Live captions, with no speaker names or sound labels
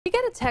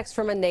a text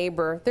from a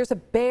neighbor. There's a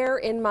bear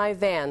in my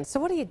van. So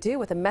what do you do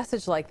with a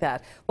message like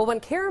that? Well, when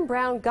Karen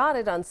Brown got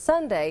it on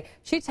Sunday,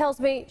 she tells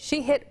me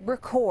she hit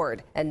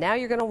record. And now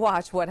you're going to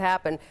watch what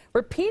happened.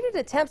 Repeated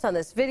attempts on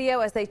this video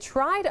as they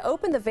try to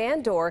open the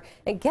van door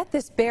and get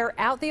this bear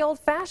out the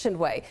old-fashioned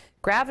way.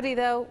 Gravity,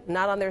 though,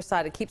 not on their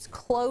side. It keeps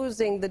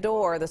closing the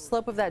door, the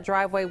slope of that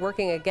driveway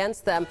working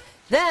against them.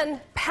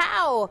 Then,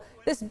 pow!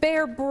 This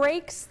bear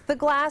breaks the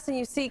glass, and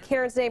you see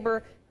Karen's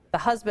neighbor, the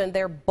husband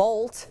there,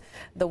 bolt.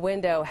 The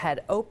window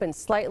had opened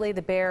slightly.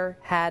 The bear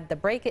had the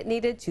brake it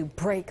needed to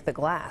break the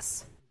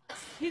glass.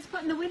 He's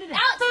putting the window down.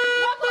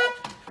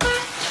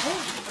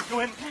 Let's go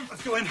in.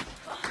 Let's go in.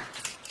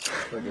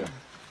 Okay.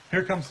 Here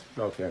it comes.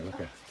 Okay.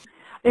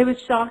 It was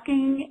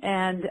shocking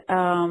and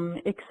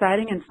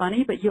exciting and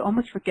funny, but you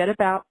almost forget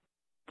about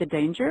the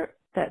danger.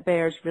 That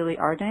bears really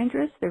are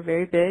dangerous. They're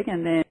very big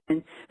and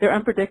they're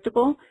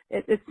unpredictable.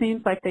 It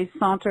seems like they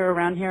saunter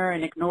around here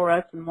and ignore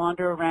us and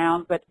wander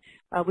around, but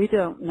we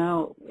don't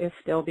know if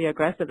they'll be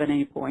aggressive at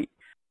any point.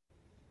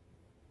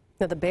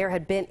 Now, the bear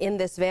had been in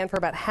this van for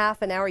about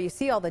half an hour. You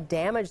see all the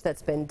damage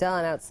that's been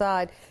done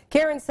outside.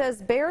 Karen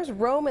says bears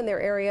roam in their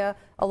area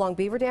along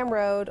Beaver Dam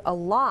Road a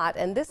lot,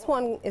 and this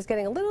one is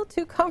getting a little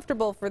too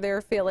comfortable for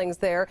their feelings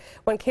there.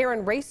 When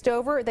Karen raced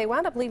over, they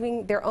wound up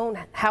leaving their own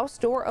house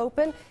door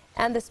open,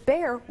 and this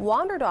bear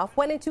wandered off,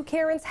 went into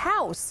Karen's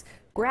house,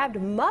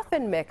 grabbed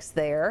muffin mix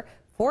there.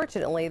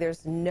 Fortunately,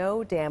 there's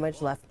no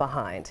damage left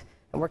behind.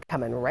 And we're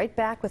coming right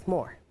back with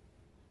more.